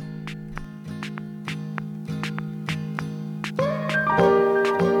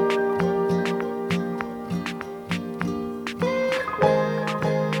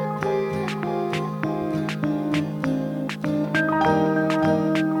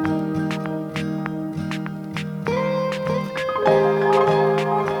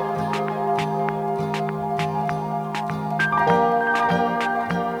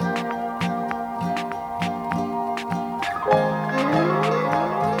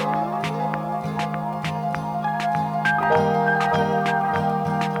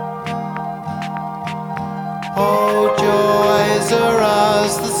 Oh, joys are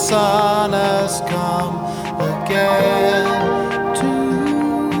as the sun has come again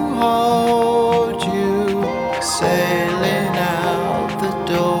to hold you, sailing out the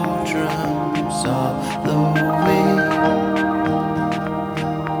doldrums of the week.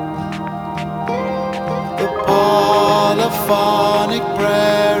 The polyphonic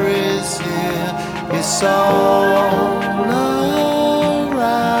prayer is here, it's all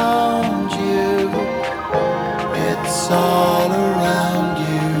around you. It's all around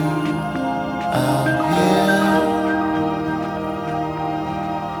you out here.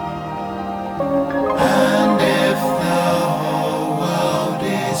 And if the whole world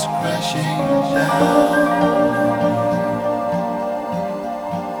is crashing down,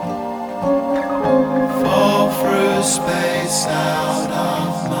 fall through space out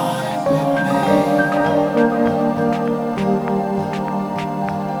of mind with me,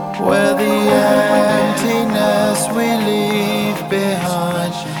 where the emptiness we leave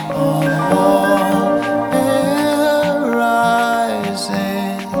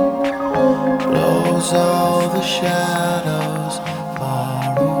shadows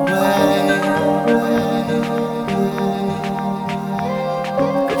far away.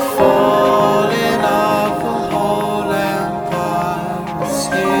 The falling of the whole empire is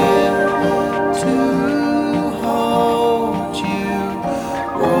here to hold you,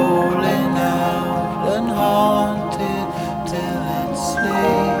 rolling out and haunted till it's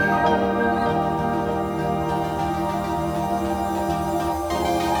sleep.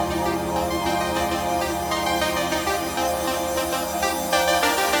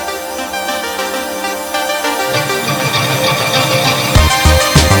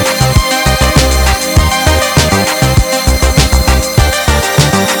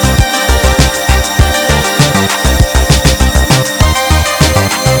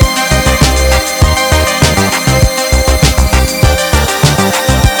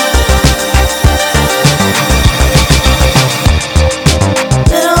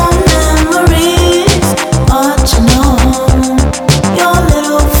 Little memories marching on your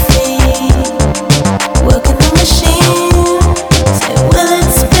little feet, working the machine. Say, will it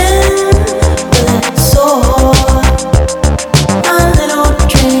spin? Will it soar? My little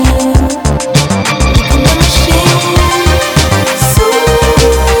dream, working the machine, soon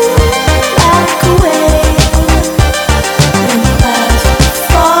like a wave, when clouds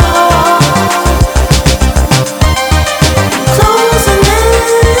fall. Closing in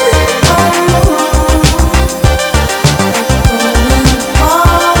on the moon, like a golden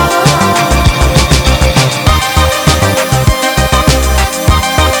ball.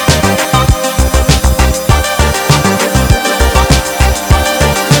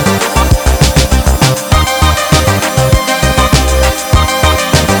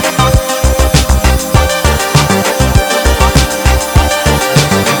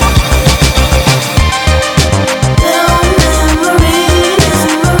 Little memories,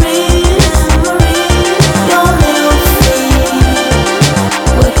 your little feet,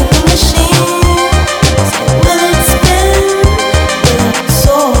 working the machine. Say, will it spin? Will it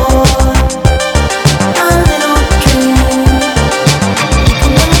soar? My little dream,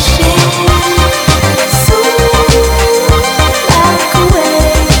 working the machine, soon like a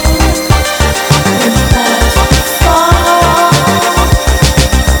wave, when clouds fall.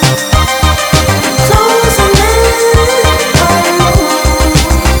 Closing in on the moon,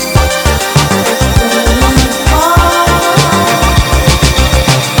 like a golden ball.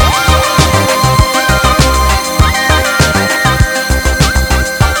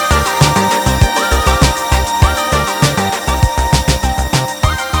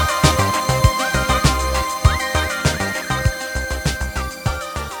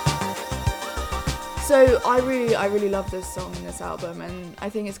 So I really love this song in this album, and I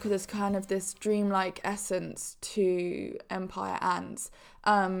think it's because it's kind of this dreamlike essence to Empire Ants.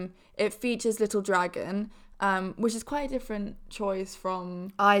 It features Little Dragon, which is quite a different choice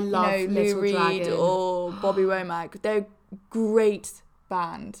from I love Lou Little Reed Dragon. or Bobby Womack. They're a great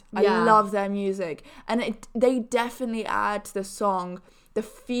band. I Yeah. love their music, and they definitely add to the song the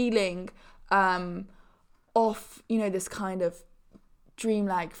feeling of this kind of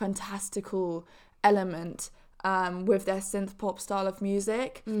dreamlike, fantastical element with their synth pop style of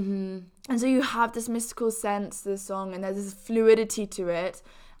music. Mm-hmm. And so you have this mystical sense to the song, and there's this fluidity to it.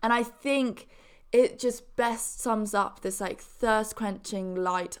 And I think it just best sums up this like thirst quenching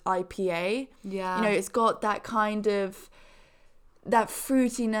light IPA. Yeah. It's got that kind of that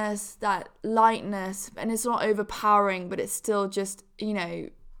fruitiness, that lightness, and it's not overpowering, but it's still just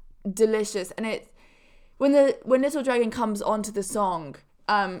delicious. And when Little Dragon comes onto the song,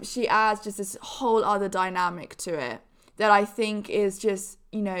 she adds just this whole other dynamic to it that I think is just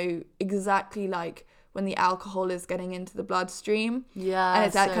exactly like when the alcohol is getting into the bloodstream. Yeah, And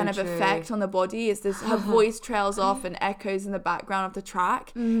it's that so kind of true. effect on the body. It's this, her voice trails off and echoes in the background of the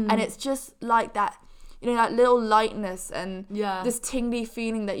track. And it's just like that, that little lightness and Yeah. this tingly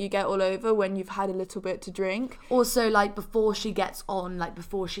feeling that you get all over when you've had a little bit to drink. Also, like, before she gets on, like,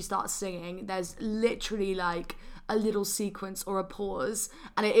 before she starts singing, there's literally, like, a little sequence or a pause,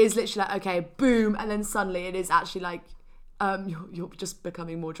 and it is literally like, okay, boom, and then suddenly it is actually like, you're just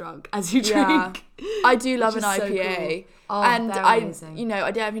becoming more drunk as you drink. Yeah. I do love an Which is so IPA. cool. Oh, and they're I amazing.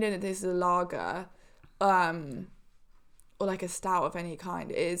 I don't know that this is a lager or like a stout of any kind.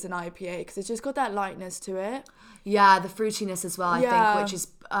 It is an IPA because it's just got that lightness to it. Yeah, the fruitiness as well, I Yeah. think, which is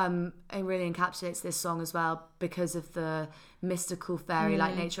it really encapsulates this song as well because of the mystical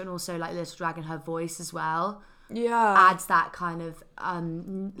fairy-like nature, and also like Little Dragon, her voice as well Yeah. adds that kind of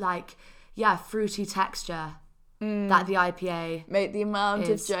fruity texture that the IPA. Mate, the amount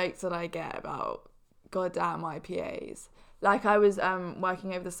is- of jokes that I get about goddamn IPAs. Like I was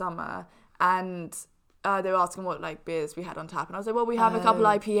working over the summer and they were asking what like beers we had on tap, and I was like, well, we have a couple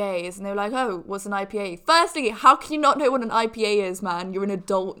IPAs, and they were like, oh, what's an IPA? Firstly, how can you not know what an IPA is, man? You're an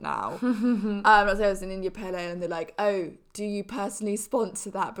adult now. I was like, it was an India Pale Ale, and they're like, oh, do you personally sponsor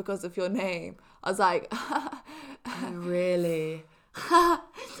that because of your name? I was like, Really?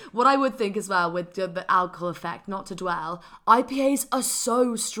 What I would think as well with the alcohol effect, not to dwell, IPAs are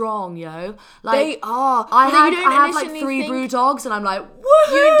so strong, yo. Like, they are. I But you don't had like initially 3 think- brew dogs, and I'm like,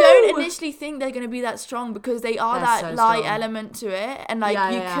 woohoo! You don't initially think they're going to be that strong because they are They're that so light strong. element to it, and like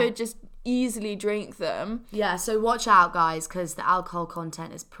you Yeah. could just easily drink them. Yeah, so watch out, guys, because the alcohol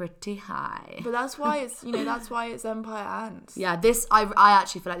content is pretty high. But that's why it's that's why it's Empire Ants. Yeah, this I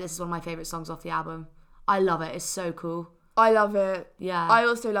actually feel like this is one of my favorite songs off the album. I love it. It's so cool. I love it. Yeah. I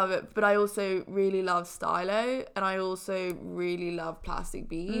also love it, but I also really love Stylo, and I also really love Plastic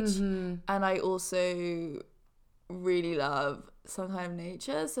Beach, and I also really love Some Kind of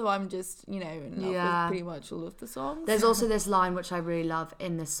Nature. So I'm just, in love with pretty much all of the songs. There's also this line which I really love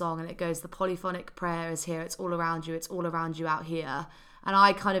in this song, and it goes, "The polyphonic prayer is here, it's all around you out here." And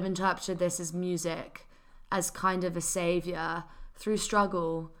I kind of interpreted this as music, as kind of a saviour through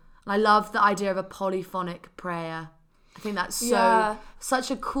struggle. And I love the idea of a polyphonic prayer. I think that's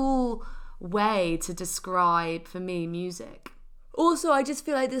such a cool way to describe, for me, music. Also, I just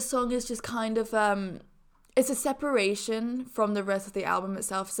feel like this song is just kind of it's a separation from the rest of the album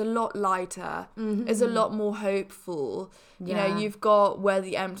itself. It's a lot lighter. It's a lot more hopeful. You know, you've got Where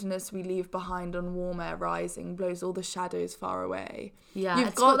the Emptiness We Leave Behind on Warm Air Rising blows all the shadows far away. Yeah, You've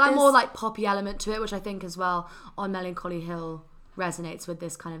it's got that this- more like poppy element to it, which I think as well on Melancholy Hill resonates with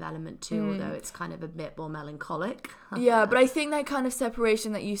this kind of element too, although it's kind of a bit more melancholic. Yeah, but I think that kind of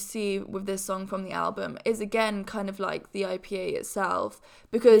separation that you see with this song from the album is again kind of like the IPA itself,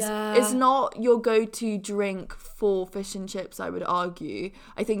 because it's not your go-to drink for fish and chips, I would argue.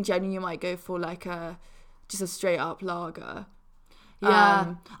 I think generally you might go for like just a straight up lager.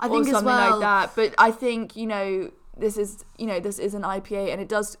 I think or as something well, like that. But I think, this is an IPA, and it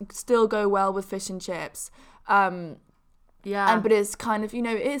does still go well with fish and chips. But it's kind of, it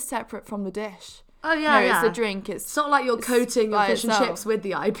is separate from the dish. Oh yeah, It's a drink. It's not like you're coating your by fish and itself. chips with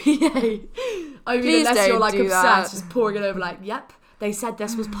the IPA. I mean, Please unless you're don't like do obsessed, that. just pouring it over like, yep, they said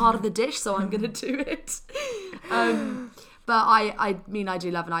this was part of the dish, so I'm gonna do it. But I mean, I do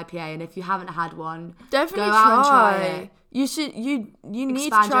love an IPA, and if you haven't had one, Definitely go out and try try. it. You should. You need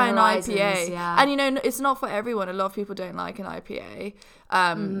Expand to try your an horizons, IPA, yeah. and it's not for everyone. A lot of people don't like an IPA.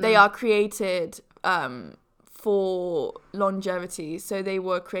 They are created for longevity, so they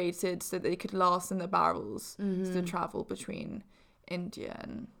were created so they could last in the barrels to travel between India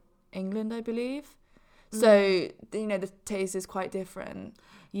and England, I believe. So the taste is quite different.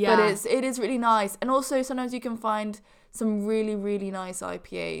 Yeah, But it is really nice, and also sometimes you can find some really, really nice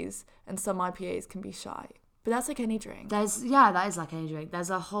IPAs, and some IPAs can be shy. But that's like any drink. that is like any drink. There's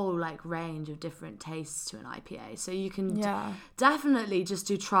a whole like range of different tastes to an IPA, so you can definitely just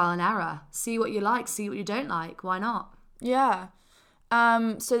do trial and error. See what you like, see what you don't like. Why not? Yeah.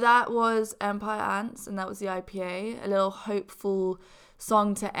 So that was Empire Ants, and that was the IPA. A little hopeful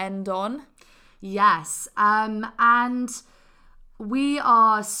song to end on. Yes, and we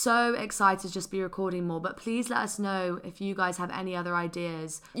are so excited to just be recording more, but please let us know if you guys have any other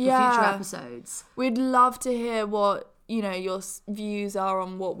ideas for future episodes. We'd love to hear what your views are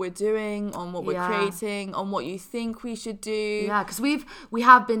on what we're doing, on what we're creating, on what you think we should do. Yeah, because we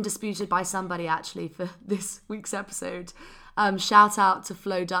have been disputed by somebody actually for this week's episode. Shout out to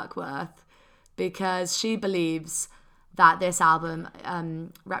Flo Duckworth, because she believes that this album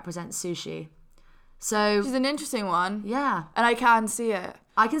represents sushi. So Which is an interesting one. yeah, And I can see it.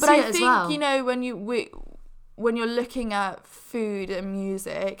 I can But see I it as think, well. when you're looking at food and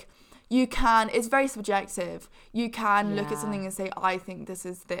music, it's very subjective. You can look at something and say, I think this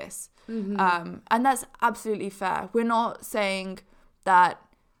is this. And that's absolutely fair. We're not saying that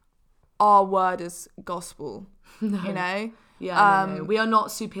our word is gospel, Yeah, no. We are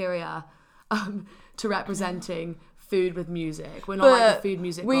not superior to representing food with music. We're not like the food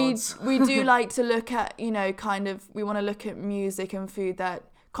music gods. We do like to look at, we want to look at music and food that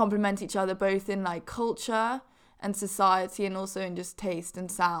complement each other, both in like culture and society, and also in just taste and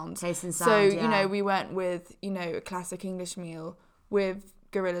sound. So, we went with, a classic English meal with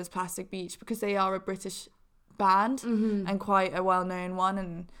Gorillaz Plastic Beach, because they are a British band and quite a well-known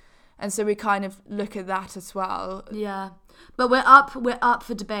one. And so we kind of look at that as well. Yeah. But we're up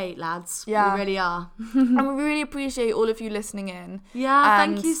for debate, lads. Yeah. We really are. And we really appreciate all of you listening in. Yeah,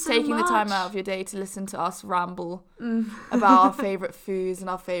 and thank you so taking the time much. out of your day to listen to us ramble about our favourite foods and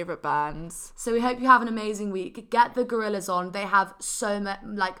our favourite bands. So we hope you have an amazing week. Get the Gorillaz on. They have so much,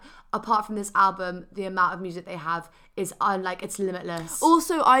 like, apart from this album, the amount of music they have is it's limitless.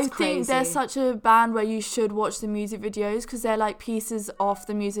 Also, I It's think they're crazy. such a band where you should watch the music videos because they're like pieces of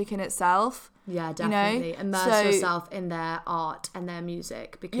the music in itself. Yeah, you know? definitely. Immerse So- yourself in their art and their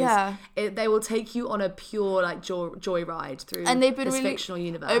music because Yeah. they will take you on a pure joy ride through And they've been this really, fictional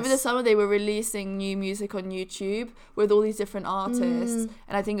universe. over the summer they were releasing new music on YouTube with all these different artists,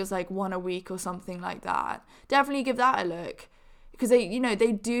 and I think it was like one a week or something like that. Definitely give that a look because they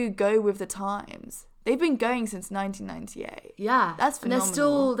do go with the times. They've been going since 1998. Yeah, That's and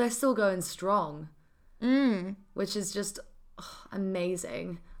phenomenal. they're still going strong, which is just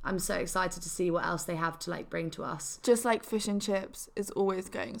amazing. I'm so excited to see what else they have to like bring to us. Just like fish and chips is always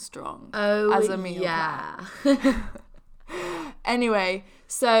going strong Oh, as a meal yeah. plan. Anyway,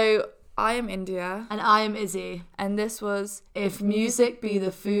 so I am India, And I am Izzy. and this was If music be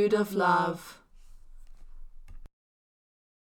the food of love.